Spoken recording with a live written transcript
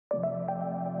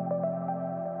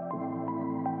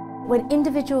When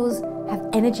individuals have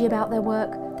energy about their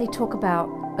work, they talk about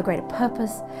a greater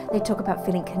purpose, they talk about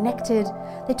feeling connected,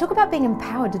 they talk about being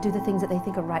empowered to do the things that they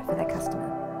think are right for their customer.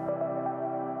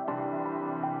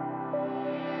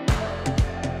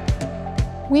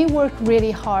 We work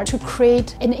really hard to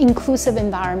create an inclusive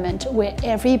environment where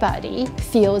everybody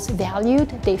feels valued,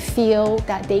 they feel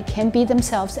that they can be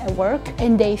themselves at work,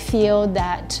 and they feel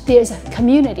that there's a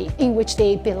community in which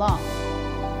they belong.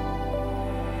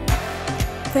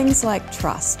 Things like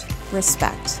trust,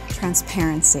 respect,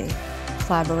 transparency,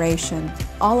 collaboration,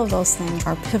 all of those things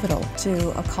are pivotal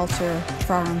to a culture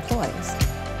for our employees.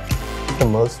 The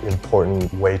most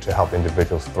important way to help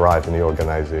individuals thrive in the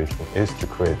organization is to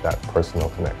create that personal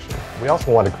connection. We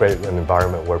also want to create an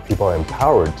environment where people are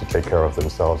empowered to take care of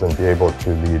themselves and be able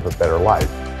to lead a better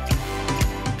life.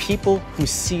 People who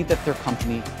see that their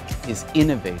company is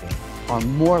innovating are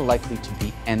more likely to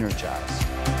be energized.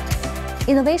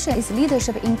 Innovation is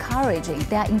leadership encouraging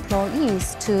their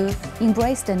employees to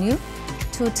embrace the new,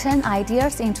 to turn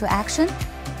ideas into action,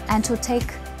 and to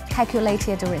take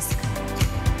calculated risk.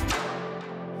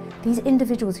 These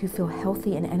individuals who feel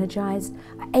healthy and energized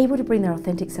are able to bring their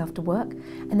authentic self to work,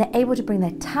 and they're able to bring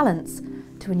their talents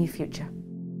to a new future.